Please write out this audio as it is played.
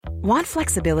Want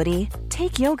flexibility?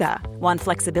 Take yoga. Want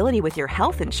flexibility with your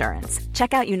health insurance?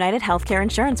 Check out United Healthcare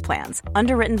Insurance Plans.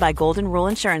 Underwritten by Golden Rule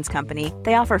Insurance Company,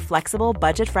 they offer flexible,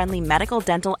 budget-friendly medical,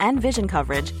 dental, and vision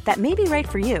coverage that may be right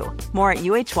for you. More at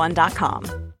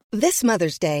uh1.com. This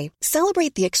Mother's Day,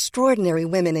 celebrate the extraordinary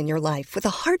women in your life with a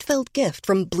heartfelt gift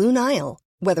from Blue Nile.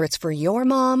 Whether it's for your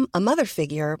mom, a mother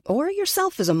figure, or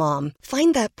yourself as a mom,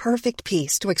 find that perfect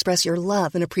piece to express your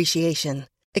love and appreciation.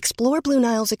 Explore Blue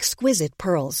Nile's exquisite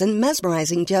pearls and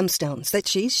mesmerizing gemstones that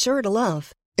she's sure to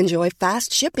love. Enjoy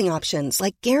fast shipping options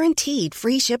like guaranteed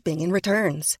free shipping and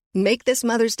returns. Make this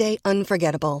Mother's Day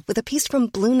unforgettable with a piece from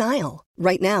Blue Nile.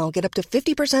 Right now, get up to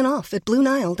 50% off at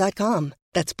BlueNile.com.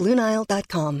 That's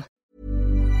BlueNile.com.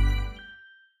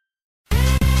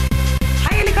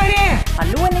 Hei, Elle Kari!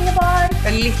 Hallo, Ingeborg!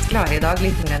 Jeg litt klar I dag,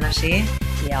 litt mer energi.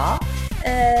 Ja,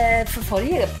 for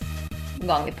forrige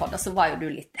gang I podden så var jo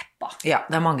du litt deppa. Ja,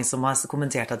 det mange som har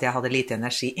kommentert at jeg hadde lite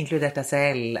energi, inkludert deg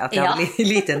selv, at jeg hadde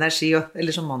lite energi,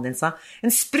 eller som mannen din sa, en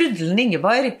sprudlende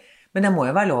Ingeborg. Men det må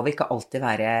jo være lov å ikke alltid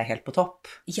være helt på topp.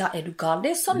 Ja, du gal?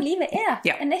 Det sånn livet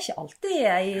Ja. En ikke alltid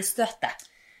I støtet.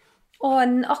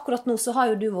 Og akkurat nå så har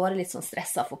jo du vært litt sånn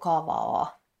stresset for kava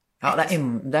og... Ja, det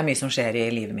er mye som skjer I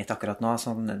livet mitt akkurat nå,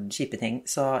 sånne kjipe ting,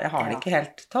 så jeg har det ikke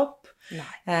helt topp.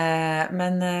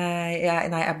 Men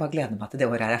jeg bare gleder meg til det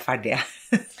året her ferdig.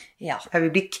 Ja. Jeg vil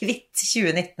bli kvitt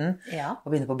 2019 og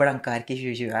begynne på blanke ark I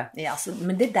 2020. Ja,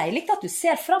 men det deilig at du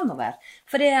ser fremover.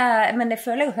 Men jeg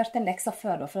føler jeg har hørt en leksa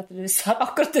før da, for at du sa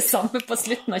akkurat det samme på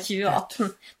slutten av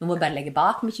 2018. Nå må jeg bare legge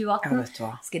bak med 2018. Ja, vet du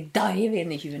hva? Skal jeg dive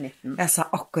inn I 2019? Jeg sa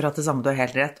akkurat det samme, du har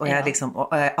helt rett.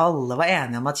 Og alle var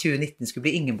enige om at 2019 skulle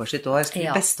bli Ingeborg sitt år, skulle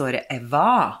bli beste året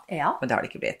ever. Men det har det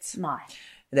ikke blitt. Nei.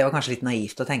 Det var kanskje litt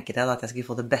naivt å tenke det, at jeg skulle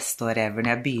få det beste året ever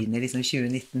når jeg begynner liksom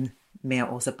 2019 med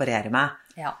å separere meg.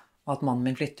 Ja. Og at mannen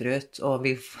min flytter ut, og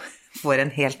vi får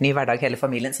en helt ny hverdag hele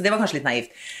familien. Så det var kanskje litt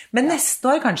naivt. Men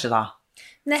neste år kanskje da?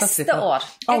 Neste år.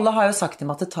 Alle har jo sagt til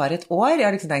meg at det tar et år. Jeg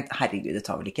har liksom tenkt, herregud, det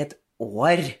tar vel ikke et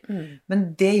år. Men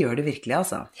det gjør det virkelig,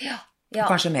 altså. Ja.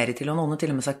 Kanskje mer til, og noen har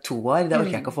til og med sagt 2 år. Det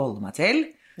orker jeg ikke å forholde meg til.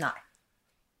 Nei.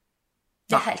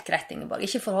 Det helt greit, Ingeborg.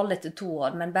 Ikke forhold deg til 2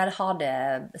 år, men bare ha det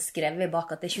skrevet bak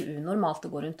at det ikke unormalt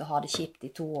å gå rundt og ha det kjipt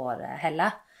I 2 år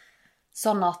heller.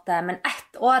 Sånn at, men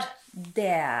 1 år,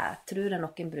 det tror jeg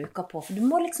noen bruker på. For du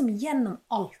må liksom gjennom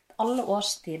alt, alle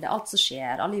årstider, alt som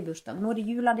skjer, alle I bursdag. Nå det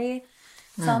jula di,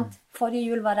 sant?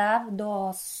 Forrige jul var det, da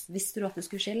visste du at du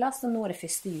skulle skilles, så nå det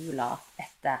første jula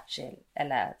etter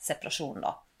eller separasjon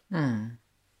da.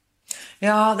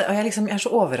 Ja, og jeg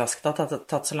så overrasket at det har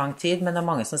tatt så lang tid, men det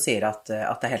mange som sier at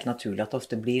det helt naturlig at det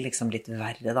ofte blir liksom litt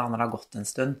verre da når det har gått en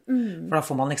stund. For da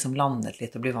får man liksom landet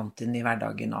litt og bli vant til den I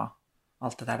hverdagen og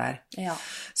alt det der. Ja.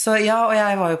 Så og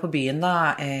jeg var jo på byen da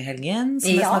helgen,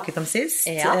 som jeg snakket om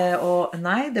sist, og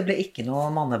nei, det ble ikke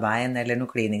noe mannebein eller noe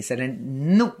klinings eller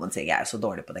noen ting. Jeg så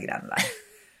dårlig på det greiene der.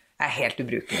 Jeg helt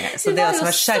ubrukelig. Så det som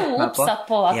jeg skjerpet meg på... Du var jo så oppsatt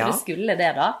på at du skulle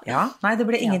det da. Ja, nei, det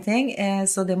ble ingenting,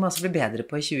 så det må også bli bedre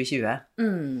på I 2020.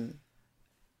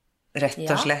 Rett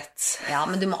og slett. Ja,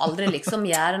 men du må aldri liksom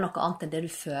gjøre noe annet enn det du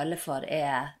føler for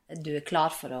du klar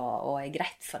for og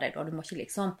greit for deg. Du må ikke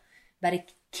liksom bare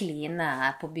kline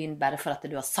på byen bare for at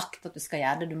du har sagt at du skal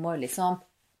gjøre det. Du må jo liksom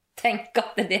tenke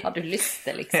at det har du lyst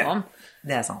til, liksom. Ja,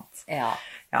 det sant. Ja,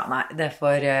 nei,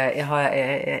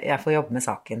 jeg får jobbe med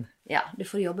saken. Ja, du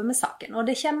får jobbe med saken, og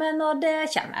det kommer når det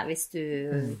kommer, hvis du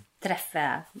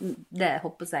treffer, det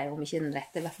håper jeg om ikke den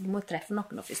rette, for du må treffe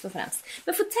noen først og fremst.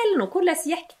 Men fortell nå, hvordan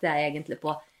gikk det egentlig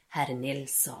på Herre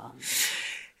Nilsson?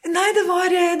 Nei, det var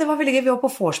veldig gøy. Vi var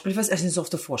på vorspiel, for jeg synes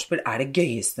ofte vorspiel det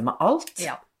gøyeste med alt.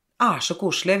 Ja. Så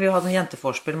koselig. Vi hadde en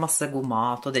jenteforspill, masse god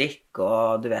mat og drikk,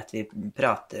 og du vet, vi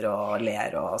prater og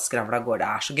ler og skravler går. Det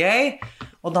så gøy.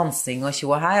 Og dansing og tjo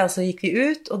og hei, og så gikk vi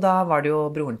ut, og da var det jo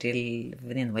broren til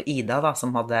venninnen vår Ida da,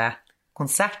 som hadde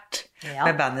konsert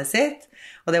med bandet sitt,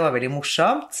 og det var veldig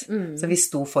morsomt. Så vi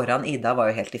sto foran, Ida var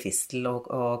jo helt I fistel,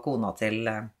 og kona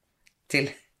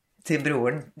til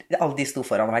broren, alle de sto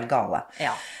foran og var helt gale.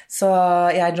 Ja. Så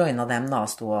jeg joinet dem da,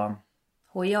 og sto og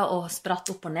hoia og spratt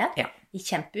opp og ned I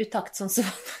kjempeuttakt, sånn som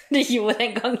det gjorde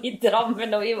en gang I Drammen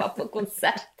når vi var på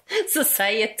konsert. Så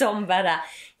sier Tom bare,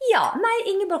 nei,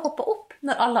 Ingeborg hopper opp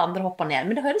når alle andre hopper ned.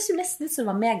 Men det høres jo nesten ut som det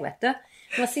var meg, vet du.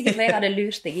 Det var sikkert for jeg hadde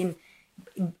lurt deg inn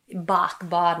bak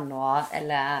baren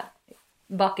eller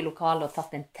bak I lokalet og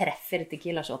tatt en treffer I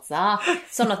tequila-shotsa,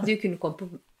 sånn at du kunne komme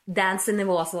på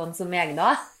dansenivå sånn som meg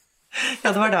da.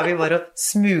 Ja, det var da vi var og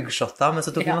smugshotta, men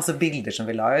så tok vi masse bilder som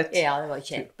vi la ut. Ja, det var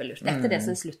kjempelurt. Etter det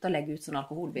så sluttet å legge ut sånn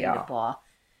alkoholbilder på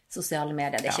sosiale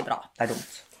medier. Det ikke bra. Det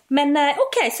dumt. Men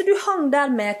ok, så du hang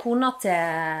der med kona til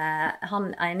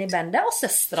han ene i bandet, og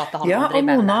søstera til han andre i bandet. Ja, og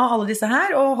Mona og alle disse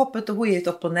her, og hoppet og hoiet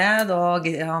opp og ned, og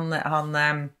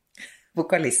han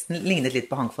vokalisten lignet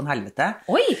litt på Hank von Helvete.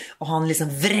 Oi! Og han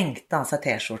liksom vrengte av seg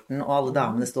t-skjorten, og alle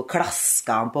damene stod og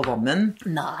klasket han på vommen.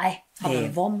 Nei, hadde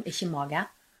en vom, ikke mage?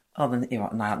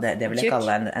 Nei, det vil jeg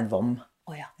kalle en vom.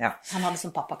 Ja. Ja. Han hadde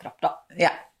som pappakropp da. Ja,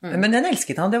 men den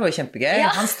elsket han, det var jo kjempegøy. Ja.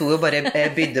 Han sto jo bare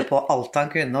bydde på alt han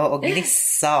kunne, og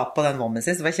glissa opp på den vommen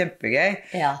sin, så det var kjempegøy.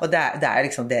 Ja. Og det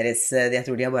liksom deres, jeg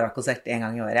tror de har bare konsert en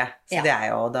gang i året, så det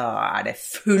jo, da det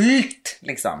fullt,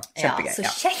 liksom. Kjempegøy. Ja, så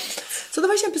kjekt. Så det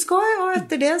var kjempeskøy, og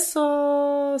etter det så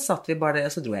satt vi bare,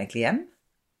 og så dro jeg egentlig hjem.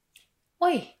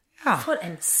 Oi, for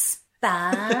en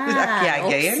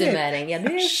oppsummering. Ja,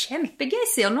 du kjempegøy,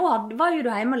 sier. Nå var jo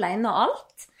du hjemme alene og alt.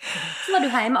 Så var du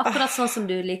hjemme akkurat sånn som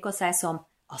du liker å si som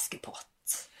Askepott.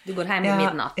 Du går hjem i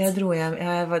midnatt. Jeg dro hjem,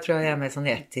 jeg tror jeg var hjemme sånn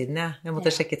i ett-tiden, Jeg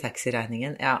måtte sjekke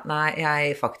taxiregningen. Ja, nei,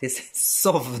 jeg faktisk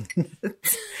sovnet.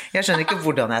 Jeg skjønner ikke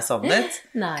hvordan jeg sovnet.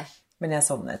 Nei. Men jeg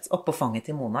sovnet opp på fanget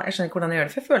til Mona. Jeg skjønner ikke hvordan jeg gjør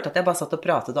det, for jeg følte at jeg bare satt og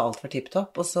pratet og alt var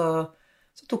tipptopp, og så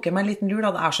tok jeg meg en liten lur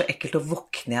da. Det så ekkelt å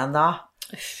våkne igjen da.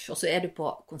 Og så du på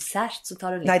konsert, så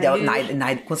tar du en liten lur.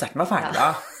 Nei, konserten var ferdig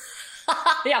da.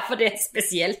 Ja, for det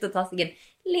spesielt å ta seg en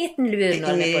liten lur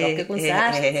når vi på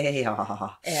rockekonsert.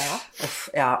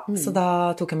 Ja. Så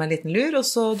da tok jeg meg en liten lur, og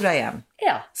så dro jeg hjem.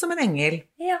 Ja. Som en engel.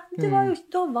 Ja, da var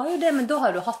jo det, men da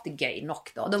har du hatt det gøy nok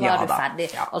da. Da var du ferdig.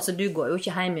 Ja. Altså, du går jo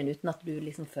ikke hjem igjen uten at du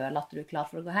liksom føler at du klar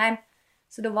for å gå hjem.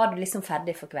 Så da var du liksom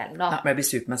ferdig for kvelden da. Nei, men jeg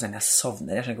blir super med selv når jeg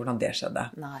sovner. Jeg skjønner ikke hvordan det skjedde.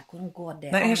 Nei, hvordan går det?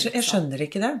 Nei, jeg skjønner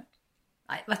ikke det.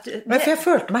 Nei, vet du, for jeg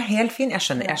følte meg helt fin. Jeg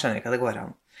skjønner ikke at det går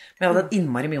an. Men jeg hadde hatt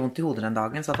innmari mye vondt i hodet den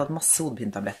dagen, så jeg hadde hatt masse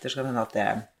hodepintabletter, så kan det hende at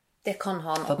det kan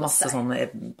ha noe tatt masse sånn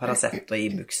Paracet og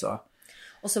Ibux og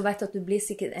så vet du at en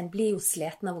blir jo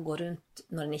sleten av å gå rundt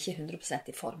når en ikke 100%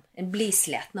 i form. En blir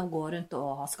sleten av å gå rundt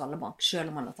og ha skallebank, selv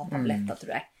om man har tatt tabletter,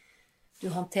 tror jeg. Du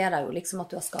håndterer jo liksom at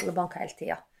du har skallebank hele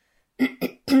tiden.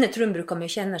 Jeg tror en bruker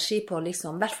mye energi på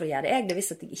liksom, hvertfall gjør jeg det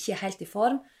hvis at jeg ikke helt i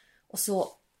form, og så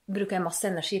bruker jeg masse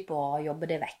energi på å jobbe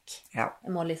det vekk. Ja.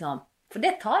 Jeg må liksom, for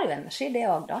det tar jo energi, det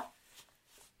også da.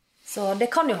 Så det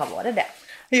kan jo ha vært det.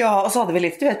 Ja, og så hadde vi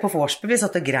litt, du vet, på vorspiel, vi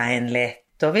satt og grein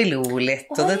litt, og vi lo litt,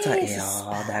 og det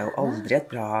er jo aldri et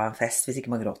bra fest hvis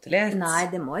ikke man gråter litt. Nei,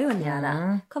 det må jo en gjøre.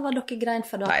 Hva var dere grein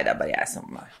for da? Nei, det bare jeg som...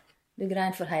 Du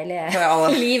grein for hele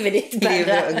livet ditt.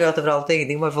 Livet gråter for alt og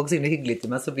ingenting, bare folk sier noe hyggelig til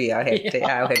meg, så blir jeg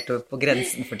jo helt på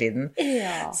grensen for tiden.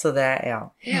 Ja. Så det,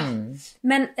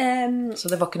 Men... så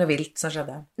det var ikke noe vilt som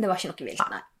skjedde. Det var ikke noe vilt,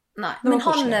 nei. Men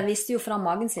han viste jo fram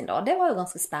magen sin da, og det var jo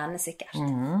ganske spennende sikkert.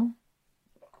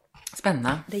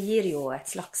 Spennende. Det gir jo et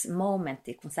slags moment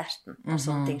i konserten, når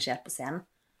sånne ting skjer på scenen.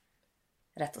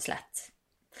 Rett og slett.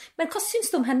 Men hva synes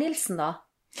du om Henn Nilsen da?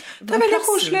 Det veldig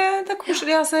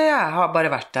koselig, altså, jeg har bare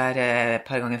vært der et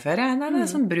par ganger før. Det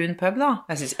en sånn brun pub da.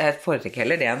 Jeg foretrekker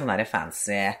heller det en sånn der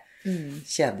fancy,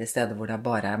 kjedelig sted hvor det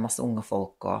bare masse unge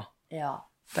folk og... Ja.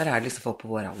 Der det liksom folk på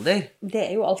vår alder. Det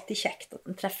jo alltid kjekt at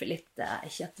den treffer litt,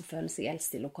 ikke at det føler seg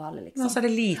eldst i lokalet, liksom. Men så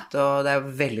det lite, og det jo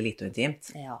veldig lite og intimt.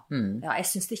 Ja, jeg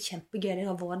synes det kjempegøy. Jeg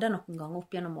har vært der noen ganger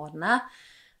opp gjennom årene,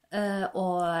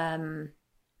 og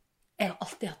jeg har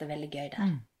alltid hatt det veldig gøy der.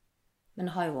 Men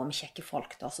det har jo vært med kjekke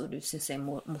folk da, så du synes jeg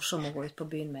morsom å gå ut på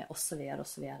byen med, og så videre,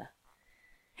 og så videre.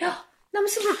 Ja. Nei, men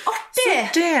så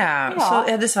artig!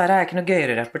 Så dessverre har jeg ikke noe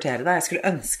gøyere å rapportere da. Jeg skulle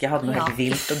ønske jeg hadde noe helt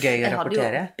vilt og gøy å rapportere.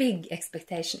 Jeg hadde jo big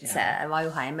expectations. Jeg var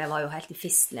jo hjemme, jeg var jo helt i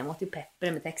fistel. Jeg måtte jo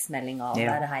peppre med tekstmeldinger og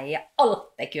være heie alt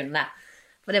jeg kunne.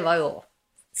 For det var jo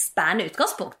spennende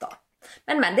utgangspunkt da.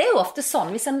 Men det jo ofte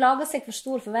sånn. Hvis en lager seg for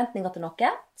store forventninger til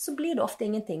noe, så blir det ofte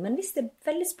ingenting. Men hvis det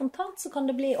veldig spontant, så kan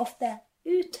det bli ofte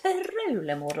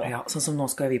utrolig moro. Ja, sånn som nå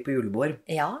skal vi på julebord.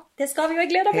 Ja, det skal vi jo, jeg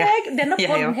gleder meg. Denne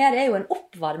podden her jo en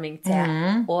oppvarming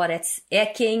til årets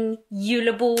Eking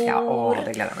julebord. Ja,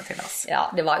 det gleder jeg meg til, altså. Ja,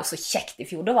 det var jo så kjekt i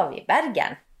fjor, da var vi i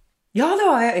Bergen. Ja, det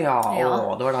var jeg. Det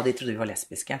var da de trodde vi var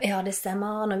lesbiske. Ja, det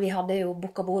stemmer, når vi hadde jo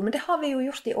boket bord. Men det har vi jo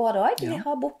gjort i år også. Vi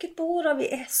har boket bord, og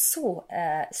vi så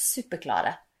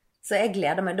superklare. Så jeg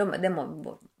gleder meg. Det må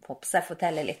jeg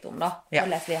fortelle litt om da.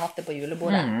 Hvordan vi har hatt det på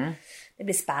julebordet. Det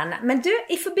blir spennende. Men du,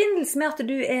 i forbindelse med at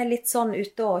du litt sånn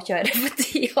ute og kjører for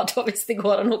tida, da, hvis det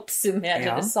går an å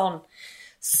oppsummere det sånn,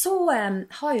 så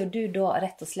har jo du da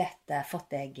rett og slett fått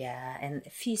deg en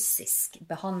fysisk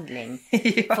behandling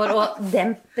for å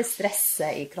dempe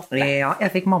stresset i kroppen. Ja, jeg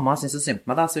fikk mamma synes så synd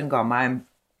på meg da, så hun ga meg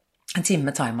en time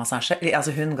med thai-massasje.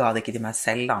 Altså hun ga det ikke til meg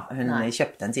selv da, hun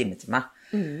kjøpte en time til meg.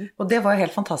 Og det var jo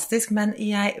helt fantastisk, men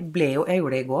jeg gjorde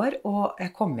det i går, og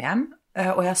jeg kom hjem,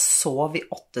 og jeg sov i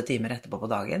 8 timer etterpå på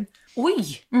dagen. Oi!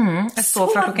 Jeg sov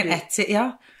fra klokken 1 til,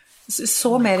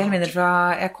 Så mer eller mindre fra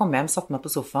jeg kom hjem, satt meg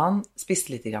på sofaen,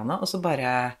 spiste litt grann, og så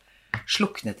bare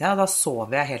sluknet jeg, og da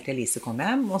sov jeg helt til Elise kom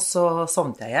hjem, og så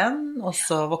sovnet jeg igjen, og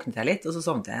så våknet jeg litt, og så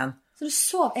sovnet jeg igjen. Så du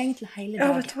sov egentlig hele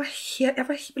dagen? Ja, jeg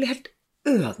ble helt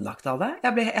ødelagt av det.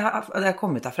 Jeg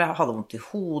kom ut derfra, jeg hadde vondt i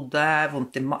hodet,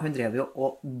 hun drev jo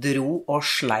og dro og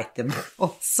sleit det med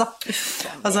også.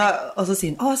 Og så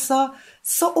sier hun,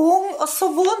 så ung, og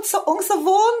så vondt, så ung, så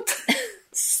vondt.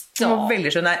 Det var veldig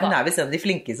skjønn. Hun visst en av de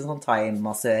flinkeste sånn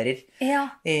thai-massører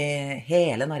i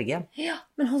hele Norge. Ja,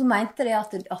 men hun mente det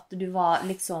at du var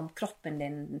liksom kroppen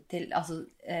din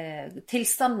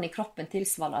tilstanden i kroppen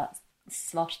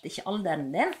svarte ikke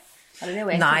alderen din.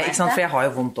 Nei, ikke sant, for jeg har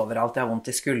jo vondt overalt. Jeg har vondt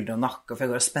i skuldre og nakke, for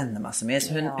jeg går og spenner meg så mye.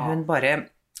 Så hun bare,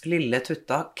 lille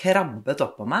tutta, krabbet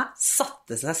opp på meg,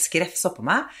 satte seg skrefs opp på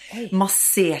meg,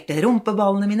 masserte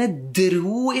rumpeballene mine,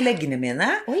 dro i leggene mine.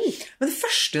 Men det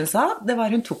første hun sa, det var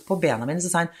hun tok på bena mine,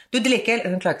 så sa hun, hun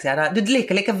klarer ikke å si det, du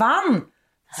drikker ikke vann.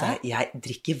 Så jeg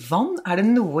drikker vann? Er det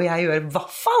noe jeg gjør i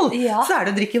hvert fall? Så er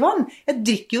det å drikke vann. Jeg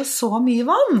drikker jo så mye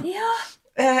vann.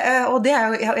 Og det er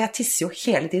jo, jeg tisser jo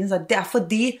hele tiden, så det er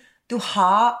fordi du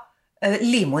har,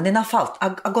 livmoren din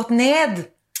har gått ned.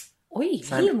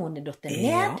 Livmoren din gått ned?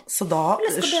 Ja, så da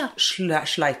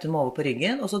sleit hun meg over på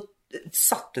ryggen, og så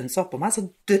satte hun seg opp på meg, så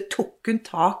tok hun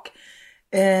tak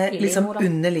liksom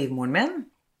under livmoren min,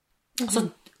 og så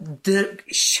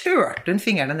kjørte hun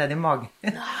fingrene ned i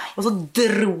magen, og så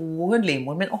dro hun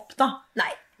livmoren min opp da.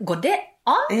 Nei, går det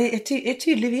an?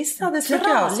 Tydeligvis, ja, det tror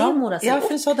jeg også. Ja,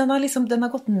 for hun sa, den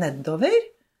har gått nedover.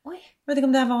 Jeg vet ikke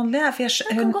om det er vanlig,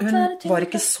 for hun var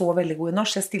ikke så veldig god i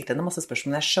norsk. Jeg stilte henne masse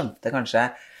spørsmål, men jeg skjønte kanskje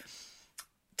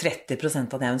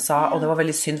 30% av det hun sa, og det var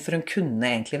veldig synd, for hun kunne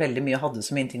egentlig veldig mye og hadde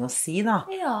så mye ting å si da.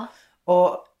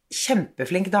 Og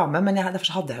kjempeflink dame, men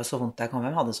derfor hadde jeg jo så vondt da jeg kom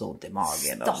hjem, hadde så vondt i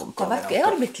magen. Stakkar, jeg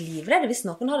hadde blitt livredd hvis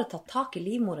noen hadde tatt tak i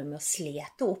livmoren med å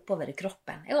slete oppover i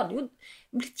kroppen. Jeg hadde jo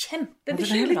blitt kjempebekymret.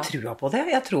 Jeg har litt trua på det.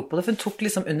 Jeg tror på det, for hun tok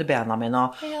liksom under bena mine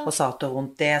og sa at det var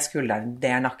vondt det, skulderen,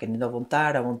 det er nakken, det var vondt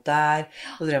der, det var vondt der.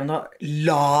 Og så drev hun og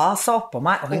la seg opp på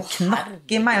meg, og hun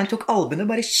knakk i meg, hun tok albuen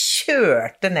og bare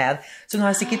kjørte ned. Så hun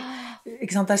har sikkert,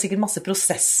 ikke sant, det er sikkert masse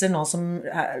prosesser nå som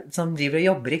driver og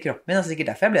jobber i kroppen min, og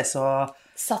sikkert derfor jeg ble så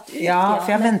satt ut. Ja, for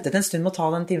jeg ventet en stund med å ta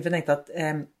den timen, for jeg tenkte at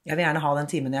jeg vil gjerne ha den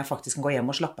timen når jeg faktisk kan gå hjem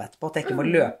og slappe etterpå, at jeg ikke må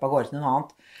løpe av gårde til noe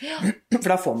annet. For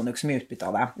da får man jo ikke så mye utbytte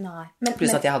av det. Nei,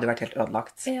 pluss at jeg hadde jo vært helt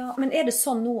ødelagt. Ja, men er det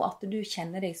sånn nå at du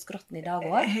kjenner deg i skrotten i dag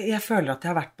også? Jeg føler at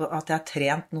jeg har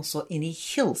trent noe så inn i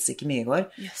hils ikke mye i går.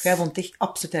 For jeg har vondt i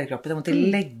absolutt hele kroppen, jeg har vondt i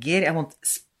legger, jeg har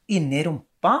vondt inni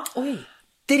rumpa.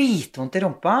 Dritvondt i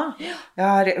rumpa.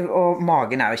 Og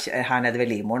magen er jo her nede ved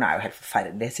livmoren er jo helt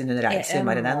forferdelig, siden hun reiser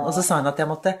meg i den. Og så sa hun at jeg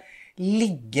måtte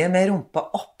ligge med rumpa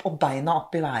opp og beina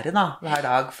opp i været da, hver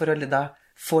dag, for å da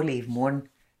få livmoren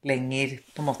lenger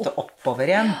på en måte oppover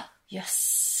igjen.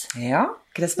 Ja,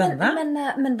 ikke det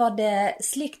spennende? Men var det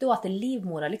slik da at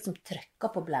livmora liksom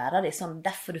trykket på blæra di, sånn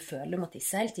derfor du føler du må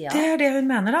tisse hele tiden? Det er det hun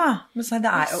mener da. Men så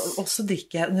det er også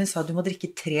drikke, hun sa du må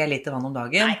drikke 3 liter vann om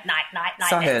dagen. Nei,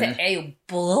 dette er jo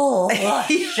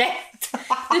bullshit.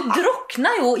 Du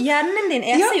drukner jo, hjernen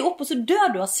din eser jo opp, og så dør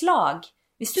du av slag.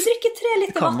 Hvis du drikker 3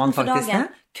 liter vann for dagen,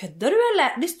 kødder du,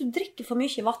 eller? Hvis du drikker for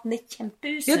mye vann, det er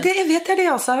kjempeusunt. Ja, det vet jeg det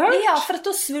også har hørt. Ja, for at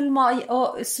da svulmer,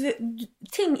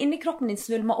 ting inni kroppen din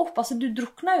svulmer opp, altså du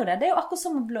drukner jo det. Det er jo akkurat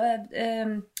som å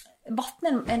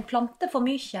vattne en plante for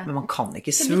mye. Men man kan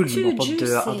ikke svulme opp og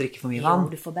dø av å drikke for mye vann.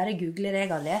 Jo, du får bare google det,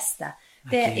 jeg har lest det.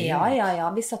 Ja,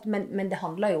 men det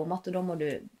handler jo om at da må du,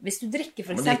 hvis du drikker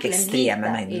for eksempel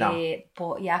en liter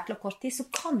på jækla kort tid, så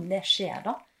kan det skje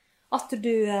da. At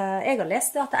jeg har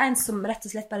lest det, at det er en som rett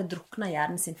og slett bare drukner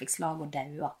hjernen sin, fikk slag og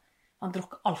daua. Han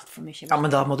drukker alt for mye vann. Ja,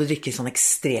 men da må du drikke sånn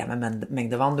ekstreme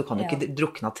mengder vann. Du kan jo ikke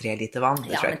drukne av 3 liter vann.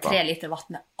 Ja, men 3 liter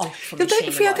vann er alt for mye.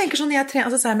 For jeg tenker sånn, så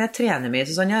sier jeg, men jeg trener mye,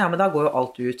 så sånn, ja, men da går jo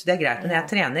alt ut. Det er greit, men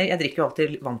jeg trener, jeg drikker jo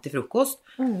alltid vann til frokost.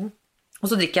 Og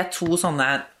så drikker jeg 2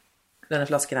 sånne, denne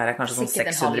flasken her er kanskje sånn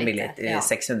 600 milliliter,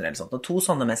 600 eller sånt, og 2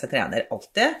 sånne mens jeg trener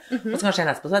alltid, og så kanskje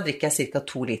en etterpå, så drikker jeg cirka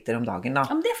 2 liter om dagen da.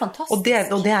 Ja, men det er fantastisk. Og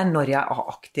det er når jeg er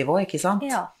aktiv også, ikke sant?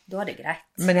 Ja, da er det greit.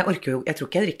 Men jeg tror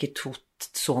ikke jeg drikker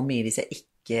så mye hvis jeg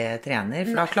ikke trener,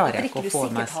 for da klarer jeg ikke å få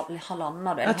meg... Drikker du sikkert halvannen?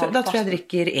 Da tror jeg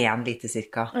drikker 1 liter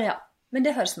cirka. Ja, men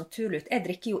det høres naturlig ut. Jeg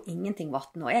drikker jo ingenting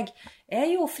vatten, og jeg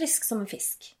er jo frisk som en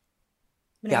fisk.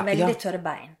 Men jeg har veldig tørre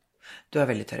bein. Du har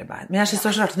veldig tørre bein. Men jeg synes det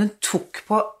var så rart at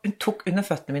hun tok under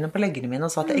føttene mine på leggene mine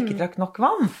og sa at jeg ikke drakk nok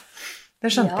vann. Det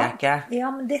skjønte jeg ikke.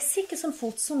 Ja, men det er sikkert sånn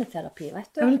fotsoneterapi,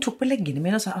 vet du. Ja, hun tok på leggene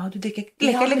mine og sa, du drikker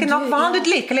ikke nok vann, du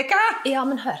drikker ikke! Ja,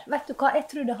 men hør, vet du hva, jeg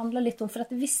tror det handler litt om, for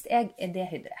at hvis jeg er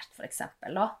dehydrert, for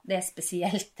eksempel, da, det er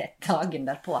spesielt dagen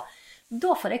derpå,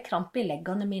 da får jeg krampe I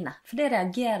leggene mine, for det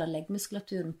reagerer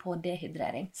leggmuskulaturen på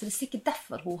dehydrering. Så det sikkert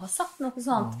derfor hun har sagt noe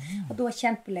sånt, at hun har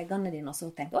kjent på leggene dine, og så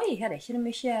har hun tenkt, oi, her ikke det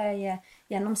mye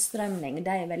gjennomstrømning,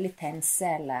 de veldig tense,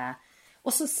 eller...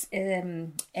 Og så,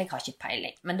 jeg har ikke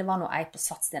peiling, men det var noe jeg på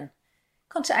satsen,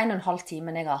 kanskje 1,5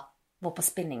 time når jeg var på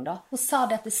spinning da. Hun sa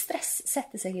det at stress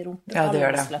setter seg I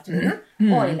rumpemuskulaturen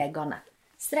og I leggene.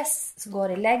 Stress som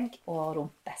går I legg og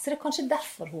rumpe. Så det kanskje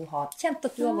derfor hun har kjent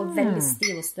at du har vært veldig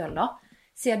stiv og støl da,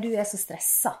 siden du så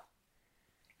stresset.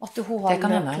 At hun har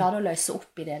klart å løse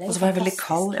opp I det. Og så var jeg veldig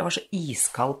kald. Jeg var så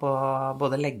iskald på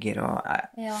både legger og...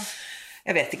 Ja.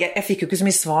 Jeg vet ikke. Jeg fikk jo ikke så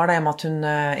mye svar da, I og med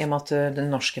at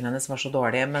den norsken hennes var så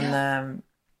dårlig,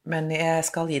 men jeg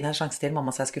skal gi henne en sjanse til.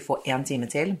 Mamma sa jeg skulle få 1 time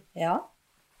til. Ja.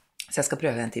 Så jeg skal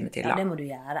prøve 1 time til da. Ja, det må du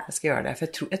gjøre. Jeg skal gjøre det,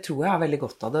 for jeg tror jeg har veldig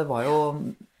godt av det. Det var jo...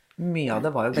 Mye av det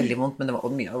var jo veldig vondt, men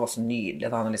mye av det var så nydelig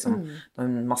da når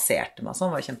hun masserte meg sånn,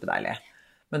 var kjempedeilig.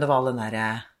 Men det var all den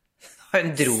der,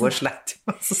 hun dro og slett.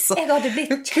 Jeg hadde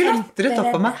blitt hun klatret opp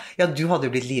på meg. Ja, du hadde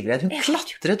jo blitt livredd. Hun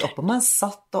klatret opp på meg,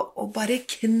 satt og bare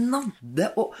knadde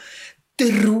og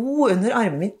dro under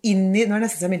armen min inn I, nå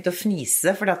nesten så jeg begynte å fnise,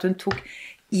 fordi at hun tok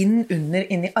inn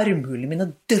I armhulene mine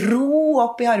og dro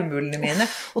opp I armhulene mine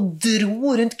og dro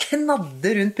rundt, knadde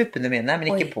rundt puppene mine, men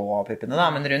ikke på puppene da,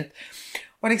 men rundt.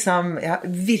 Og liksom, ja,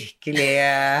 virkelig...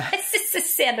 Jeg synes jeg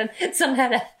ser den sånn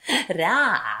her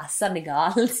ræsende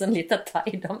gal, sånn liten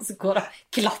taidam som går og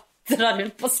klatrer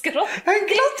rundt på skropp. Hun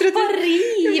klatret og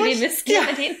river I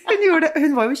musklene dine. Hun gjorde det,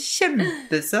 hun var jo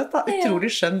kjempesøt da, utrolig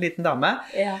skjønn liten dame.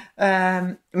 Ja.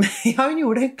 Men ja, hun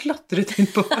gjorde det, hun klatret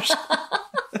rundt på oss.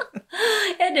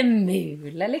 Det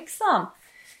mulig, liksom?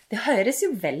 Det høres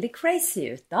jo veldig crazy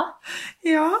ut da.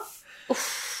 Ja.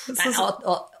 Nei,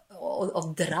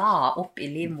 og dra opp I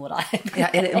livmora. Ja,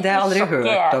 det har jeg aldri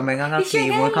hørt om en gang, at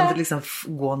livmor kan liksom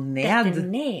gå ned. Dette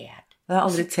ned. Det har jeg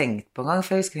aldri tenkt på en gang, for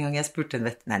jeg husker en gang jeg spurte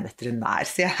en veterinær,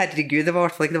 så jeg, herregud, det var I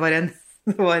hvert fall ikke, det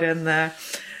var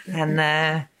en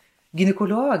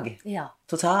gynekolog. Ja.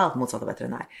 Totalt motsatt av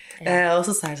veterinær. Ja. Og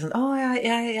så sa jeg sånn,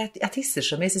 jeg tisser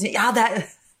så mye, så sier ja,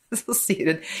 så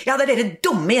sier hun, ja, det dere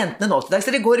dumme jentene nå til dag, så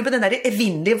dere går på den der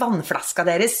evinnelige vannflaska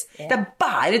deres. Ja. Det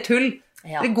bare tull.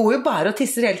 Ja. Det går jo bare og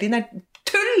tisser hele tiden. Det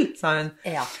tull, sa hun.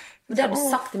 Ja, det har du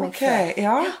sagt til meg før.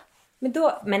 Ja. Men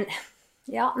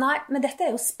dette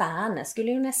jo spennende.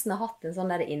 Skulle jo nesten ha hatt en sånn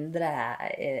der indre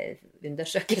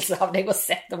undersøkelse av deg og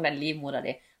sett om den livmora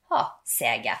di har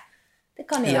seget. Det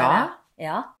kan jo være.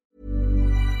 Ja.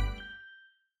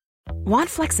 Want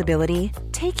flexibility?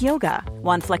 Take yoga.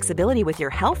 Want flexibility with your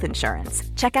health insurance?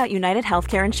 Check out United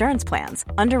Healthcare Insurance Plans.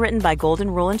 Underwritten by Golden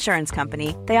Rule Insurance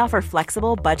Company, they offer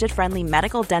flexible, budget-friendly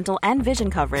medical, dental, and vision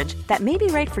coverage that may be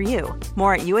right for you.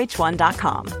 More at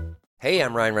uh1.com. Hey,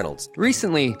 I'm Ryan Reynolds.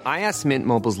 Recently, I asked Mint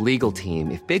Mobile's legal team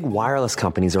if big wireless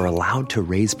companies are allowed to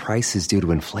raise prices due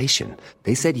to inflation.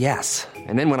 They said yes.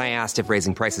 And then when I asked if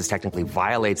raising prices technically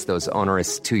violates those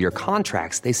onerous 2-year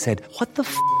contracts, they said, what the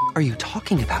f*** are you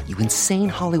talking about, you insane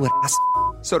Hollywood ass f-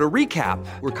 So to recap,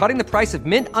 we're cutting the price of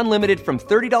Mint Unlimited from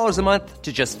 $30 a month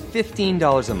to just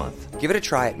 $15 a month. Give it a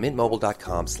try at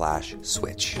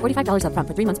mintmobile.com/switch. $45 up front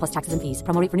for 3 months plus taxes and fees.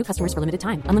 Promo rate for new customers for limited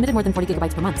time. Unlimited more than 40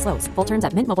 gigabytes per month. Slows full terms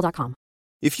at mintmobile.com.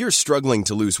 If you're struggling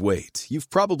to lose weight,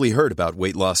 you've probably heard about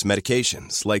weight loss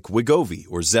medications like Wegovy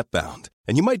or Zepbound,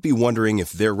 and you might be wondering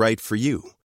if they're right for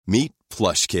you. Meet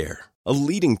PlushCare, a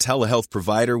leading telehealth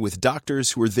provider with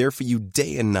doctors who are there for you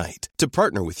day and night to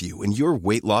partner with you in your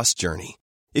weight loss journey.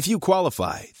 If you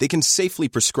qualify, they can safely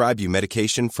prescribe you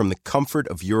medication from the comfort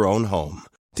of your own home.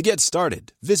 To get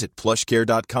started, visit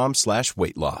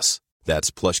plushcare.com/weightloss.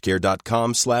 That's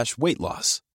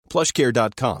plushcare.com/weightloss.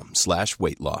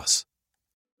 plushcare.com/weightloss.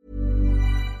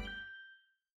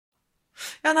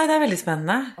 Ja, nei, det veldig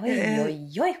spennende. Oi.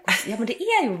 Ja, men det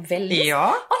jo veldig...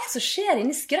 Ja. Alt som skjer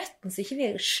inni skrøtten, så ikke vi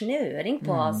snøring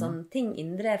på sånne ting,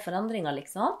 indre forandringer,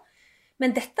 liksom.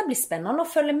 Men dette blir spennende å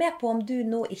følge med på om du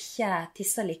nå ikke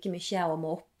tisser like mye og må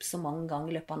opp så mange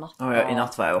ganger I løpet av natten. Ja, I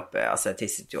natt var jeg oppe, altså jeg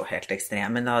tisset jo helt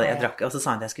ekstremt, men da jeg drakk, og så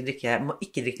sa han at jeg skulle må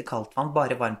ikke drikke kaldt vann,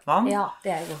 bare varmt vann. Ja, det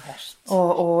jeg jo hørt.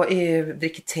 Og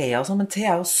drikke te og sånn, men te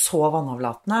jo så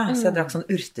vannavlatende, så jeg drakk sånn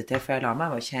urtete før jeg la meg,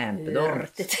 det var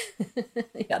kjempedumt.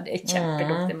 Ja, det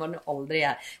kjempedumt, det må du aldri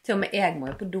gjøre. Til og med jeg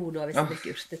må jo på do da, hvis jeg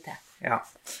drikker urtete. Ja.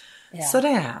 Så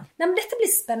det... Nei, men dette blir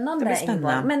spennende, blir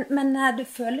spennende. Ingeborg. Men du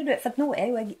føler du... For nå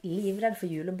jo jeg livredd for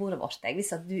julebordet vårt.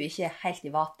 Hvis at du ikke helt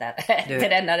i vater til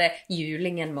den der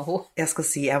julingen med henne. Jeg skal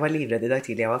si, jeg var livredd i dag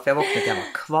tidlig, for jeg våknet, jeg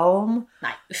var kvalm.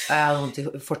 Nei, Jeg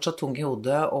hadde fortsatt tung i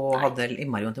hodet, og hadde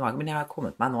innmari vondt i magen, men jeg har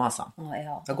kommet meg nå, altså. Ja, jeg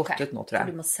har gått ut nå, tror jeg.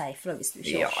 For du må si fra hvis du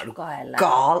ikke orker, eller...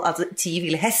 Gal, altså 10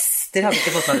 ville hester hadde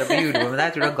ikke fått meg på julebord med deg,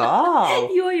 jeg tror du gal.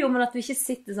 Jo, men at du ikke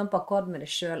sitter sånn på akkord med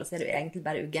deg selv, og så du egentlig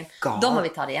bare uggen. Gal. Da må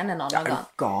vi ta det igjen en annen gang.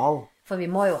 Gal. For vi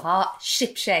må jo ha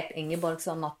ship-shape, Ingeborg,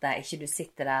 sånn at ikke du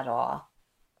sitter der og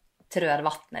trør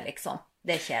vattnet, liksom.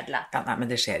 Det kjedelig. Ja, nei, men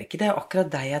det skjer ikke. Det akkurat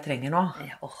deg jeg trenger nå.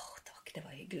 Ja, takk, det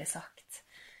var hyggelig sagt.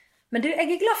 Men du,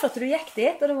 jeg glad for at du gikk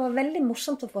dit, og det var veldig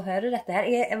morsomt å få høre dette her.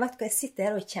 Jeg vet hva, jeg sitter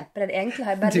her og kjemper. Egentlig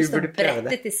har jeg bare lyst til å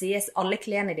brette til sides alle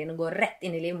klærne dine og gå rett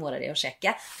inn i livmora di og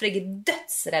sjekke, for jeg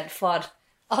dødsredd for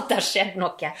at det har skjedd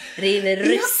noe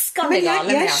ruskende gale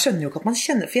med. Jeg skjønner jo ikke at man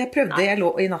kjenner, for jeg lå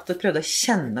i natt og prøvde å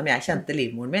kjenne om jeg kjente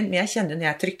livmoren min, men jeg kjenner jo når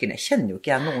jeg trykker ned, jeg kjenner jo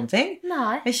ikke jeg noen ting.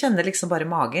 Nei. Jeg kjenner liksom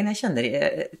bare magen,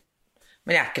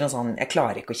 men jeg er ikke noe sånn, jeg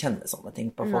klarer ikke å kjenne sånne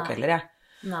ting på folk heller, jeg.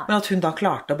 Nei. Men at hun da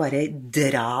klarte å bare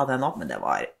dra den opp, men det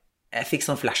var... Jeg fikk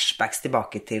sånn flashbacks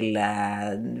tilbake til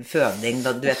føding,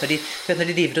 da, du vet når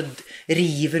de driver og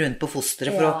river rundt på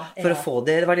fosteret for å få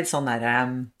det var litt sånn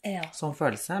der, sånn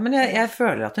følelse. Men jeg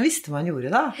føler at hun visste hva hun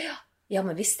gjorde da. Ja,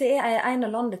 men hvis det en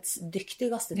av landets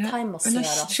dyktigste thaimassører, hun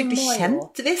er skikkelig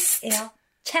kjent, visst. Ja,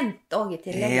 kjent også i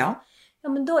tillegg. Ja,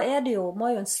 men da det jo,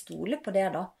 må jo en stole på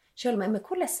det da. Selv om, men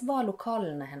hvordan var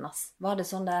lokalene hennes? Var det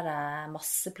sånn der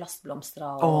masse plastblomster?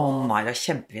 Nei, det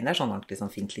kjempefint. Det sånn ordentlig sånn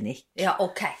fin klinikk. Ja,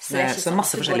 ok. Så det ikke så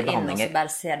masse forskjellige behandlinger. Og så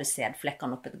bare ser du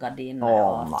sædflekkene opp et gardin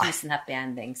og 1000 happy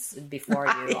endings before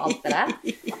you og alt det der.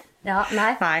 Ja,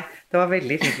 nei. Nei, det var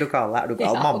veldig fint lokale. Er du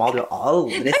gal? Mamma hadde jo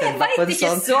aldri sett meg på en sånn. Jeg vet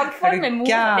ikke så for meg mor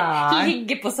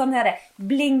ligger på sånn her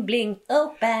bling, bling,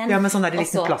 open. Ja, med sånn der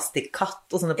liten plastikkatt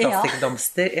og sånne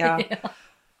plastikkdomster. Ja.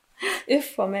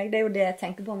 Uffa meg, det jo det jeg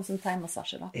tenker på med sånn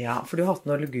thai-massasje da. Ja, for du har hatt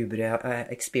noen lugubre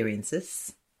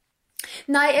experiences.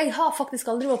 Nei, jeg har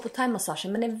faktisk aldri vært på thai-massasje,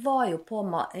 men jeg var jo på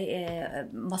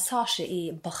massasje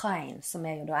i Bahrain, som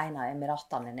jo da en av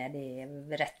emiratene nede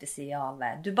rett ved siden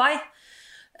av Dubai.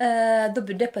 Da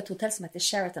bodde jeg på et hotell som heter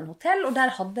Sheraton Hotel, og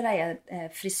der hadde de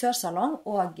frisørsalong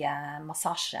og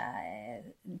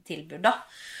massasjetilbud da.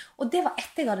 Og det var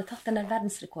etter jeg hadde tatt den der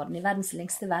verdensrekorden i verdens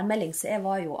lengste værmelding, så jeg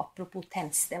var jo, apropos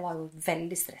tens, jeg var jo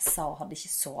veldig stresset og hadde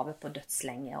ikke sovet på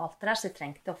dødslenge og alt det der, så jeg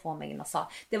trengte å få meg en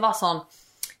massasje. Det var sånn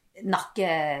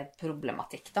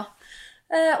nakkeproblematikk da.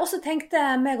 Og så tenkte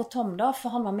meg og Tom da, for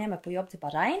han var med meg på jobb til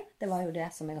Bahrain, det var jo det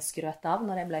som jeg har skrøt av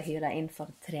når jeg ble hyret inn for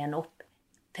å trene opp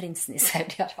prinsen i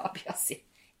Saudi-Arabia sin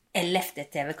 11.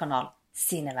 TV-kanal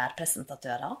sine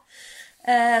værpresentatører.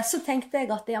 Så tenkte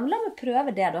jeg at, ja, men la meg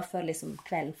prøve det da, før liksom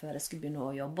kvelden før jeg skulle begynne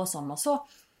å jobbe og sånn, og så,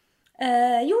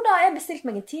 jo da, jeg bestilte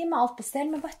meg en time, alt på sted,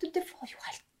 men vet du, det var jo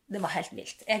helt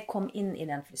vilt. Jeg kom inn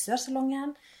i den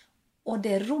frisørsalongen, og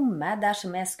det rommet der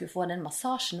som jeg skulle få den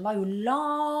massasjen var jo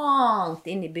langt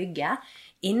inn i bygget,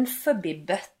 innenfor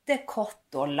bøttekott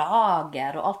og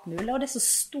lager og alt mulig, og det som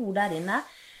sto der inne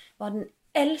var den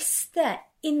eldste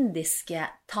indiske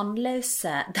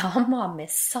tannløse dama med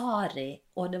sari,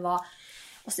 og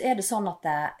så det sånn at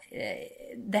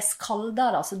dess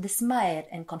kaldere, altså dess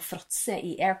mer en kan fråtse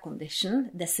i aircondition,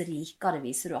 dess rikere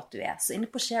viser du at du Så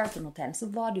inne på Sheraton Hotel så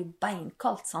var det jo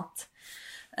beinkaldt, sant?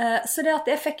 Så det at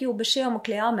jeg fikk jo beskjed om å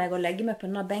kle av meg og legge meg på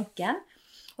denne benken,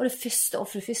 og for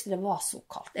det første, det var så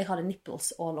kaldt. Jeg hadde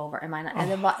nipples all over. Jeg mener,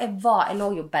 jeg lå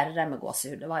jo bare der med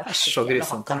gåsehud. Det var jo så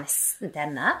grusomt. Jeg nesten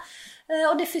tenne.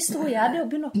 Og det første hun gjør, det å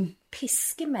begynne å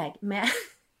piske meg med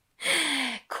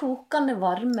kokende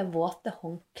varme, våte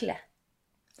håndkle.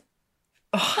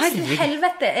 Herregud.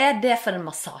 Helvete det for en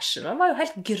massasje? Det var jo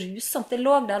helt grusomt. Jeg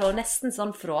lå der og nesten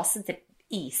sånn fråset til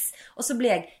is. Og så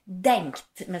ble jeg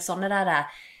denkt med sånne der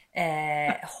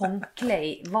håndkle i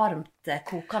varmt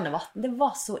kokende vatten. Det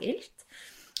var så illt.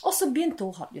 Og så begynte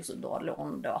hun, hadde jo så dårlig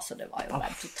ånde, altså det var jo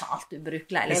bare totalt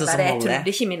ubrukelig. Jeg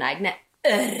trodde ikke mine egne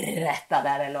ørretter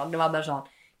der jeg lå. Det var bare sånn,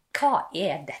 hva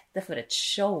dette for et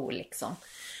show, liksom?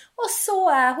 Og så,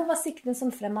 hun var sikkert en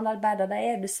sånn fremmedarbeider.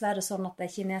 Det dessverre sånn at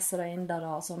kinesere og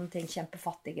indere og sånne ting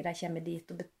kjempefattige. De kommer dit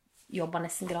og jobber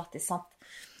nesten gratis, sant?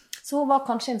 Så hun var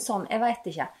kanskje en sånn, jeg vet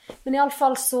ikke. Men i alle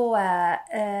fall så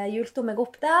hjulte hun meg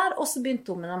opp der, og så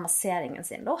begynte hun med den masseringen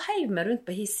sin. Da heiv meg rundt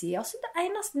på his side, og så det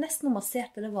eneste nesten hun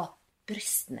masserte, det var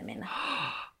brystene mine.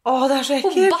 Det så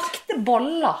ekkelt. Hun bakte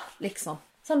boller, liksom.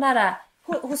 Sånn der,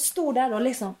 hun sto der og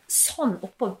liksom sånn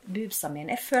oppå bubsa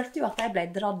mine. Jeg følte jo at jeg ble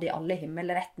dradd i alle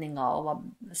himmelretninger og var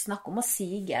snakk om å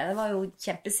sige. Det var jo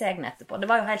kjempesegne etterpå. Det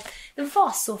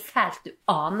var så fælt, du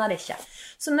aner det ikke.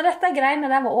 Så når dette greiene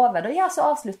der var over, da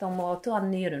så avsluttet hun med å ta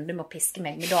en ny runde med å piske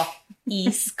meg med da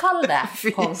iskalde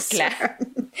håndkle.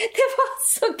 Det var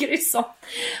så grusomt.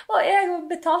 Og jeg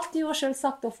betalte jo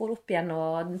selvsagt og for opp igjen,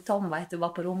 og Tom var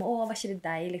på rommet. Var ikke det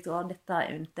deilig? Dette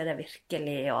unte det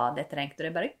virkelig, og det trengte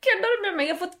det. Bare kødder du med meg?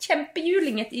 Jeg har fått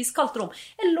kjempejuling i et iskaldt rom.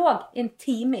 Jeg lå en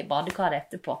time i badekaret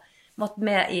etterpå. Måtte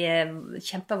med i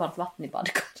kjempevarmt vatten i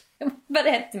badekaret. Jeg måtte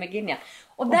bare hente meg inn igjen.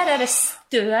 Og der det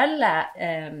støle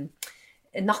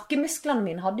nakkemusklene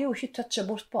mine hadde jo ikke touchet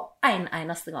bort på en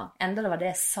eneste gang. Enda det var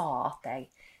det jeg sa, at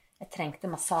jeg trengte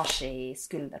massasje i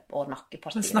skulder og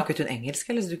nakkepartiet. Men snakket hun engelsk,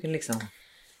 eller så du kunne liksom...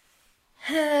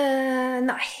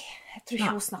 Nei, jeg tror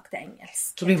ikke hun snakket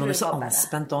engelsk. Så blir man jo så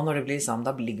anspent også når det blir sånn,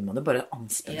 da ligger man jo bare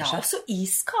anspenner seg. Ja, og så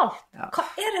iskaldt. Ja. Hva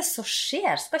det som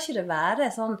skjer? Skal ikke det være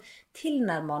sånn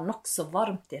tilnærmet nok så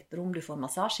varmt i et rom du får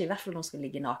massasje, i hvert fall når du skal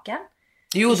ligge naken?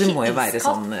 Jo, det ikke må jo være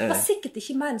sånn... Det var sikkert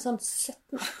ikke mer enn sånn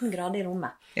 17-18 grader i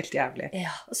rommet. Helt jævlig.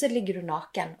 Ja, og så ligger du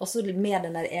naken, og så med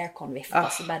den der aircon-vifta,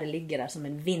 så bare ligger der som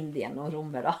en vind gjennom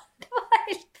rommet da. Det var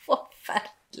helt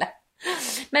forferdelig.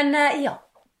 Men ja,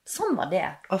 sånn var det.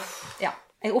 Ja,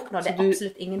 jeg oppnådde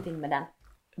absolutt ingenting med den.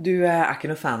 Du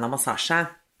ikke noe fan av massasje?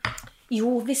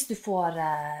 Jo, hvis du får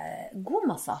god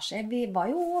massasje. Vi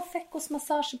var jo og fikk oss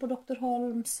massasje på Dr.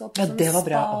 Holms og på det var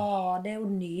bra. Det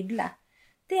jo nydelig.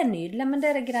 Det nydelig, men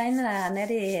det greiene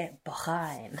nede i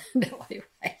Bahrain, det var jo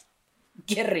helt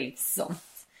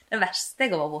grusomt. Det verste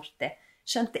jeg var borti.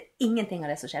 Skjønte ingenting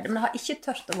av det som skjedde, men jeg har ikke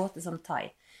tørt å gå til sånn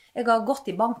thai. Jeg har gått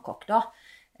i Bangkok da,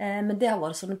 men det har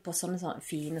vært på sånne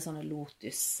fine sånne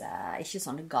lotus, ikke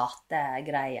sånne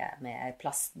gategreier med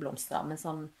plastblomster, men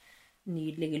sånn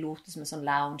nydelige lotus med sånn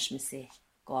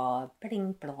lounge-musikk og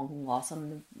pling-plong og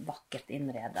sånn vakkert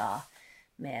innredet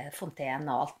med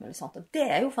fontener og alt mulig sånt. Og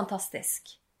det jo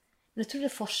fantastisk. Men jeg tror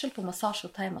det forskjell på massasje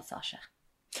og thai-massasje.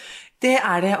 Det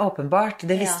det åpenbart.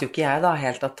 Det visste jo ikke jeg da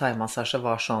helt, at thai-massasje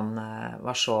var så,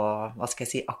 hva skal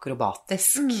jeg si,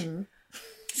 akrobatisk.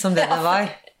 Som det var.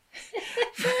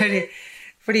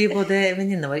 Fordi både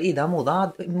venninnene våre, Ida og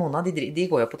Mona, de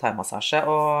går jo på thai-massasje,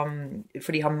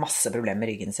 for de har masse problemer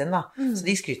med ryggen sin da. Så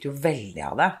de skryter jo veldig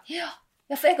av det. Ja,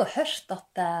 for jeg har hørt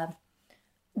at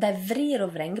de vrir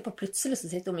og vrenger på plutselig så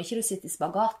sitter, om ikke du sitter i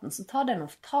spagaten, så tar de noe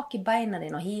tak i beina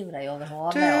dine og hiver deg over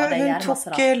hodet.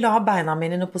 Hun la beina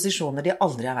mine i noen posisjoner de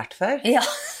aldri har vært før. Ja.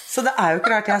 Så det jo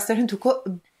ikke rart jeg stør. Hun tok og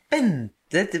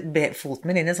bentet foten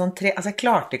min inn i sånn tre, altså jeg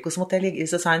klarte ikke, og så måtte jeg ligge i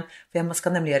så sa hun, for jeg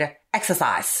skal nemlig gjøre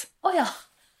exercise. Ja.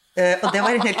 Og det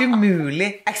var en helt umulig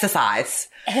exercise.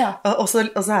 Ja. Og så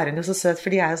hun jo så søt,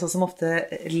 for de jo sånn som ofte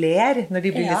ler når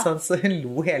de blir litt sånn, så hun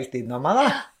lo hele tiden av meg da.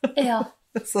 Ja.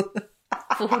 Så...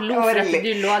 For hun lo for at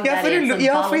du lå der i en sånn ball.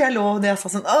 Ja, for jeg lå og jeg sa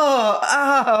sånn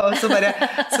og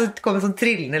så kom en sånn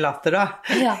trillende latter da.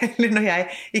 Ja. Eller når jeg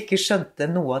ikke skjønte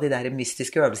noe av de der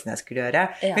mystiske øvelsene jeg skulle gjøre.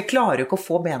 Ja. Jeg klarer jo ikke å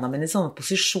få bena mine i sånne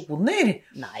posisjoner.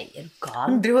 Nei,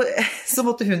 gal. Så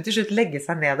måtte hun til slutt legge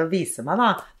seg ned og vise meg da.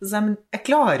 Så sa jeg, men jeg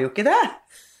klarer jo ikke det.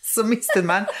 Så mistet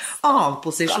meg en annen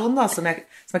posisjon da, som jeg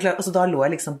klarer. Og så da lå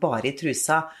jeg liksom bare i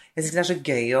trusa. Jeg synes det så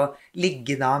gøy å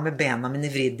ligge da med bena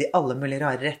mine vridd i alle mulige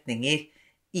rare retninger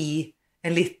i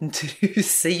en liten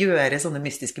truse, gjøre sånne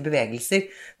mystiske bevegelser.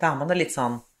 Da man da litt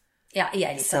sånn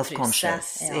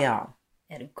self-conscious. Ja.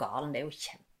 Du galen? Det jo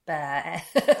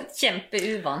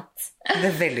kjempeuvant.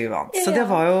 Det veldig uvant. Så det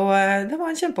var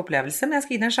en kjempeopplevelse, men jeg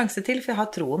skal gi det en sjanse til, for jeg har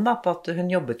troen da på at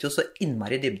hun jobbet jo så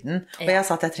innmari i dybden. Og jeg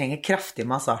sa at jeg trenger kraftig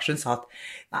massasje. Hun sa at,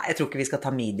 nei, jeg tror ikke vi skal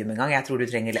ta medium en gang, jeg tror du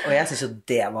trenger... Og jeg synes jo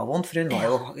det var vondt, for hun var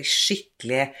jo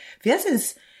skikkelig... For jeg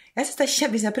synes det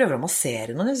hvis jeg prøver å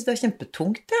massere noen, jeg synes det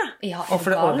kjempetungt, ja. Ja, og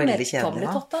for det var veldig kjedelig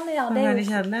da. Ja, det veldig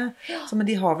kjedelig. Så, men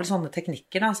de har vel sånne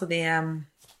teknikker da, så de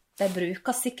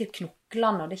bruker sikkert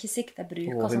knoklene, og det ikke sikkert de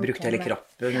bruker hun brukte hele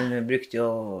kroppen, hun brukte jo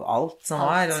alt som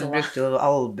var, hun brukte jo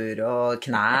albuer og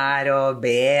knær og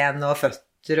ben og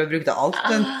føtter, og brukte alt.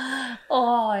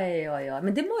 Oi.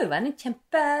 Men det må jo være en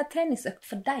kjempetreningsøkt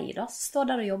for deg da, som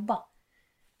står der og jobber.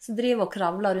 Så driver og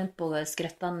kravler rundt på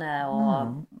skrettene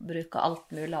og bruker alt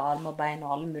mulig, arm og bein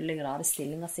og alle mulige rare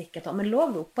stillinger sikkert. Men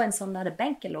lå du opp på en sånn der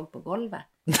benk, eller lå på gulvet?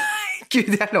 Nei, Gud,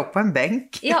 jeg lå på en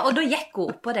benk. Ja, og da gikk hun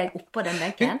oppå deg, oppå den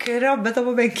benken? Hun krabbet opp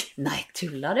på benken. Nei,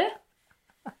 tuller du?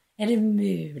 Det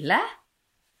mulig?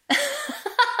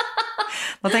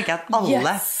 Nå tenker jeg at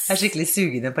alle skikkelig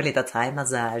sugende på litt av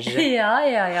thai-massasje. Ja.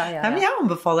 Nei, men jeg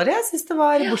anbefaler det. Jeg synes det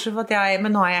var bortsett for at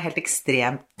men nå jeg helt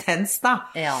ekstremt tens da.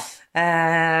 Ja.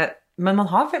 Men man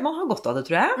har godt av det,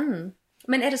 tror jeg.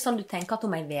 Men det sånn du tenker at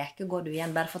om en veke går du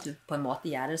igjen, bare for at du på en måte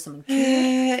gjør det som en kur?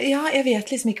 Ja, jeg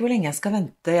vet liksom ikke hvor lenge jeg skal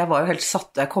vente. Jeg var jo helt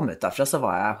satt, da jeg kom ut derfra, så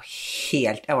var jeg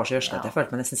var så gjørslet at jeg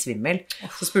følte meg nesten svimmel.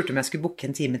 Så spurte om jeg skulle booke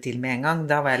en time til med en gang.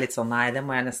 Da var jeg litt sånn, nei, det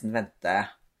må jeg nesten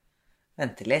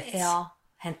vente litt. Ja,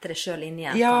 hente det selv inn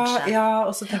igjen, kanskje. Ja,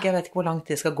 og så tenker jeg vet ikke hvor lang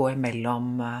tid det skal gå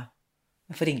imellom.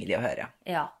 Jeg får ringe de og høre.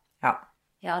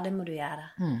 Ja, det må du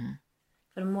gjøre.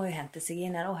 For det må jo hente seg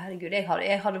inn her. Å, herregud, jeg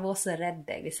hadde vært så redd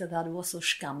hvis jeg hadde vært så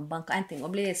skambanka. En ting å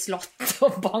bli slått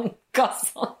og banka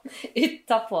sånn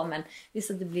utenpå, men hvis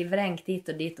det blir vrengt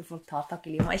hit og dit, og folk tar tak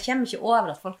i livmora. Jeg kommer ikke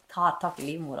over at folk tar tak i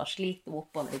livmora og sliter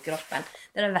oppover i kroppen.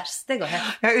 Det det verste jeg har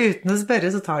hørt. Ja, uten å spørre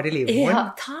så tar de livmoren.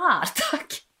 Ja, tar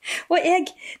tak. Og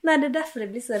det derfor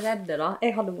jeg blir så redd da.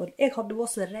 Jeg hadde vært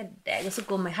så redd, og så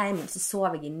kom jeg hjem, og så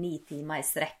sov jeg i 9 timer i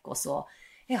strekk, og så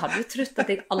jeg hadde jo trodd at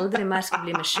jeg aldri mer skulle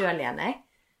bli meg selv igjen, jeg.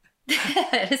 Det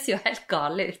høres jo helt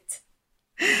gale ut.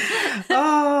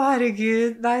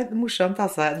 Herregud. Nei, morsomt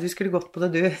altså. Du skulle gått på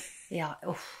det, du. Ja,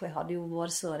 jeg hadde jo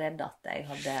vært så redd at jeg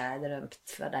hadde drømt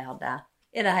før jeg hadde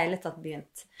i det hele tatt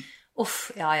begynt.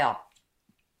 Ja.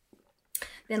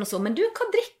 Det noe så. Men du, hva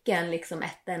drikker en liksom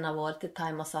etter en av våre til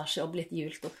thai-massasje og blitt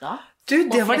hjult opp da? Du,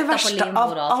 det var det verste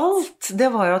av alt. Det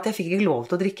var jo at jeg fikk ikke lov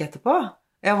til å drikke etterpå.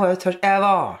 Jeg var jo tørst. Jeg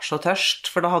var så tørst,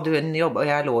 for da hadde jo en jobb, og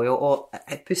jeg lå jo og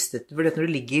jeg pustet, for når du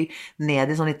ligger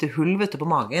ned i sånn lite hull, vet du, på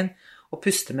magen, og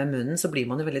puster med munnen, så blir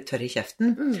man jo veldig tørr i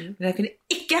kjeften. Men jeg kunne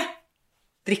ikke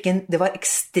drikke, det var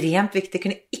ekstremt viktig, jeg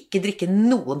kunne ikke drikke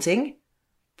noen ting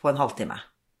på en halvtime.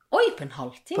 Oi, på en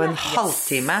halvtime? På en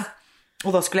halvtime.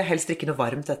 Og da skulle jeg helst drikke noe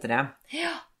varmt etter det.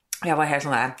 Ja. Jeg var helt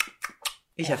sånn der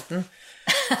i kjeften.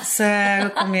 Så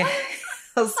jeg kom igjen,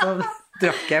 og så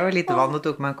drakk jeg jo litt vann og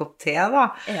tok meg en kopp te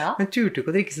da. Ja. Men turte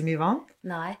ikke å drikke så mye vann.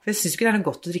 Nei. For jeg synes ikke det er noe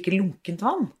godt å drikke lunkent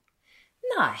vann.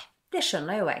 Nei, det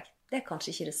skjønner jo jeg. Det er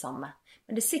kanskje ikke det samme.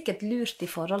 Men det er sikkert lurt i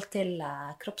forhold til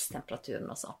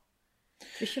kroppstemperaturen også.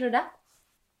 Tror ikke du det?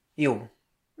 Jo,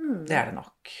 det er det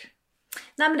nok.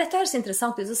 Nei, men dette høres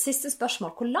interessant ut. Så siste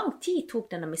spørsmål. Hvor lang tid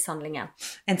tok denne mishandlingen?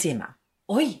 En time.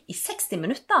 Oi, i 60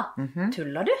 minutter?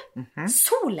 Tuller du?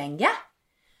 Så lenge?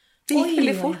 Det gikk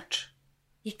veldig fort.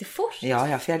 Gikk det fort? Ja,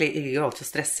 for jeg ligger jo alltid og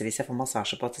stresser hvis jeg får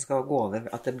massasje på at det skal gå over,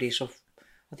 at det blir så,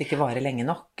 at det ikke varer lenge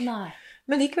nok. Nei.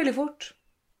 Men det gikk veldig fort.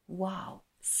 Wow,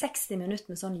 60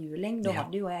 minutter med sånn juling, da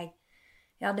hadde jo jeg,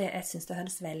 jeg synes det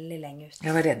høres veldig lenge ut.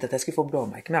 Jeg var redd at jeg skulle få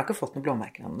blåmerker, men jeg har ikke fått noen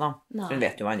blåmerker ennå, for hun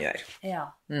vet jo hva han gjør. Ja.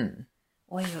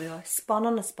 Oi,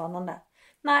 spennende.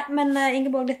 Nei, men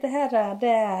Ingeborg, dette her,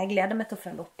 jeg gleder meg til å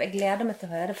følge opp. Jeg gleder meg til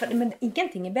å høre, men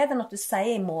ingenting er bedre enn at du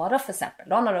sier i morgen, for eksempel,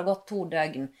 da når det har gått 2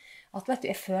 døgn, at vet du,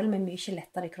 jeg føler meg mye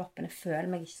lettere i kroppen, jeg føler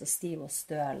meg ikke så stiv og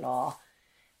støl,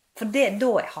 for da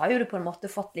har jo du på en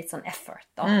måte fått litt sånn effort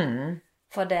da,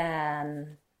 for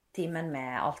den timen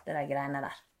med alt det der greiene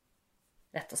der,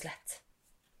 rett og slett.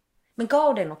 Men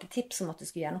ga du deg noen tips om at du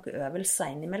skulle gjøre noen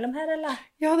øvelser innimellom her, eller?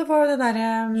 Ja, det var jo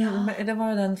det var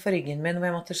jo den for ryggen min, hvor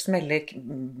jeg måtte smelle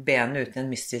benet ut i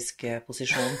en mystisk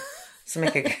posisjon, som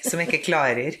jeg ikke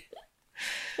klarer.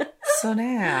 Så det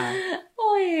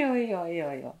Oi.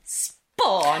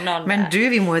 Spennende. Men du,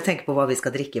 vi må jo tenke på hva vi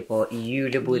skal drikke på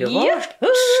julebordet vårt.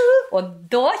 Og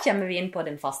da kommer vi inn på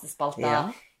den faste spalta.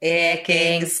 Ja.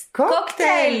 Ekings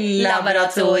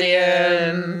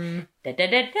cocktail-laboratorium. Men det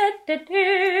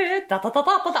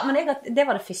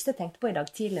var det første jeg tenkte på i dag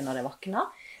tidlig når jeg vakna.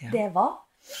 Ja. Det var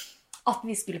at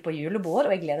vi skulle på julebord,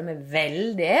 og jeg gleder meg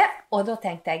veldig. Og da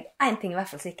tenkte jeg, en ting i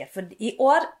hvert fall sikkert, for i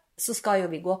år så skal jo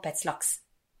vi gå på et slags,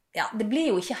 det blir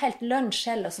jo ikke helt lunsj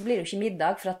heller, så blir det jo ikke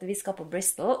middag, for at vi skal på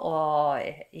Bristol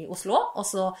i Oslo, og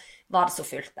så var det så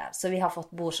fullt der. Så vi har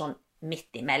fått bord sånn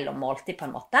midt imellom måltid på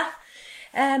en måte.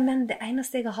 Men det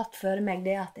eneste jeg har hatt før meg,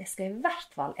 det er at jeg skal i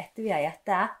hvert fall, etter vi har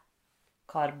gjettet,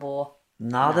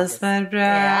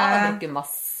 karbonadesmørbrød. Ja, og drikke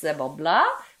masse bobler.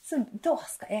 Så da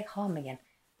skal jeg ha meg en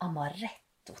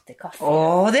amaretto til kaffe.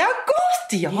 Det er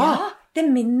godt, ja! Det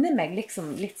minner meg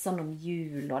liksom litt sånn om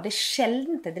jul, og det er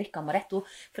sjelden jeg drikker amaretto.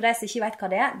 For de som ikke vet hva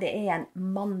det er en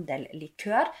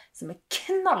mandellikør som er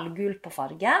knallgul på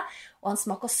farge, og han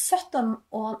smaker søtt,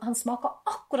 og han smaker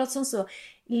akkurat sånn som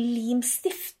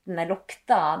limstiftene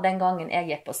lukta den gangen jeg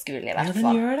gikk på skole i hvert fall.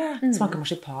 Ja, den gjør det. Smaker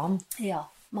marsipan. Ja,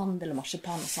 mandel og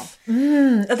marsipan og sånn.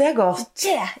 Det er godt.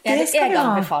 Det er det jeg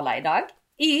anbefaler i dag.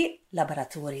 I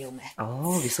laboratoriet. Det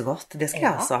er så godt. Det skal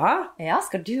jeg også ha. Ja,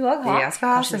 skal du også ha? Jeg skal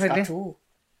ha, selvfølgelig.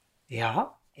 Kanskje vi skal ha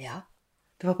 2? Ja.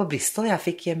 Det var på Bristol jeg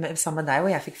fikk, sammen med deg,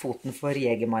 og jeg fikk foten for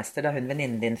Jägermeister, da hun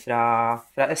venninnen din fra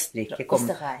Østerrike kom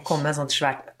med en sånt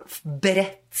svært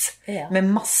brett med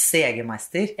masse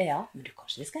Jägermeister. Ja, men du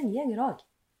kanskje vi skal ha en Jäger også?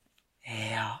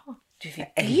 Ja. Du vil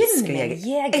begynne med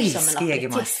Jäger som en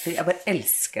appetitt. Jeg bare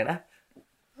elsker det.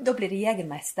 Da blir det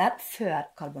Jegermeister før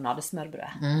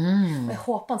karbonadesmørbrød. Og jeg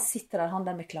håper han sitter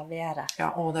der med klaveret. Ja,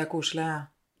 det koselig.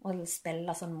 Og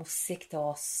spiller sånn musikk til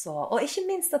oss. Og ikke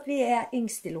minst at vi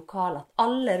yngst I lokalet. At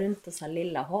alle rundt oss har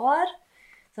lilla hår.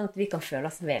 Sånn at vi kan føle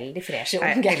oss veldig freshe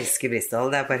unge. Jeg elsker Bristol,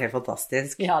 det bare helt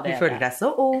fantastisk. Ja, du føler deg så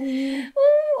ung.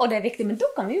 Og det viktig, men da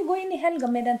kan vi jo gå inn I helga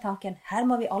med den tanken. Her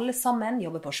må vi alle sammen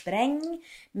jobbe på spreng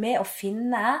med å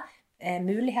finne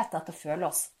muligheter til å føle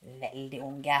oss veldig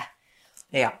unge.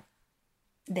 Ja.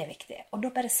 Det viktig. Og da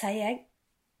bare sier jeg,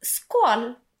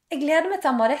 skål! Jeg gleder meg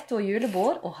til amaretto og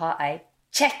julebord, og ha en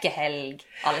kjekke helg,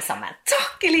 alle sammen.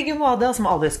 Takk I like måte, og som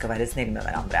alle skal være snille med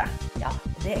hverandre. Ja,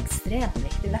 det ekstremt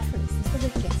viktig. Derfor hvis du skal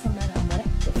drikke sånn med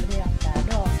amaretto, fordi at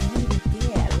da må du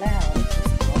dele, og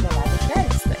liksom skåle og være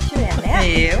frelst, ikke du enig?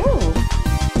 Jo!